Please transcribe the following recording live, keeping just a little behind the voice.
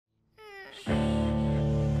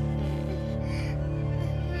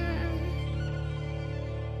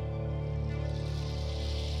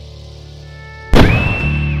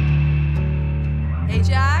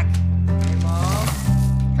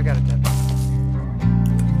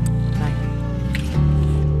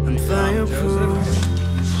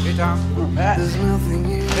Tom. Matt.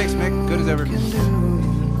 Thanks, Mick. Good as ever.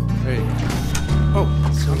 There you go. Oh,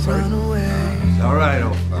 I'm sorry. It's all right,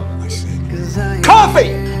 old fella.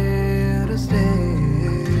 Coffee!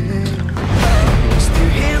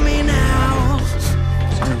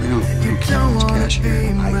 We don't think much cash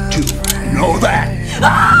here. I do know that.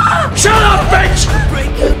 Ah! Shut up, bitch!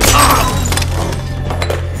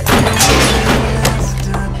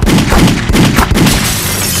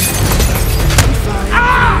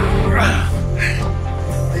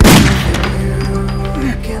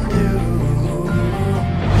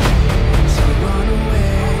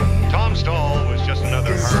 Tom Stahl was just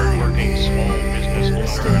another hard-working small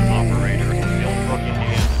business owner and operator in Millbrook,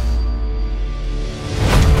 Indiana.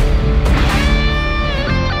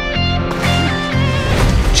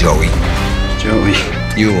 Joey, Joey.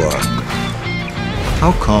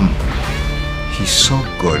 how come he's so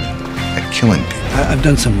good at killing people? I've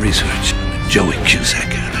done some research on Joey Cusack.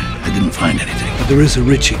 I didn't find anything. But there is a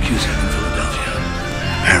Richie Cusack in Philadelphia.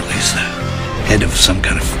 Apparently he's the head of some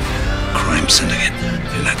kind of crime syndicate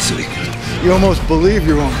in that city. You almost believe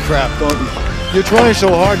your own crap, don't you? You're trying so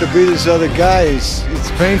hard to be this other guy, it's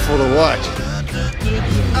painful to watch.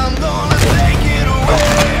 I'm gonna take it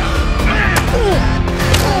away.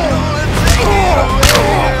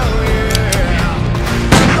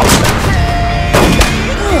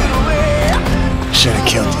 Should have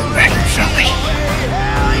killed you back in Philly.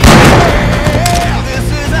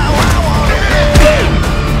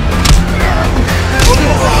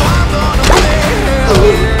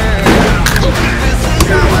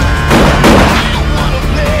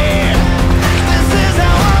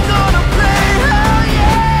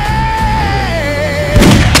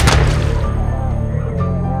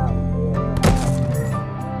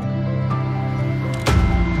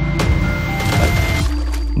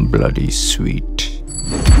 Bloody sweet.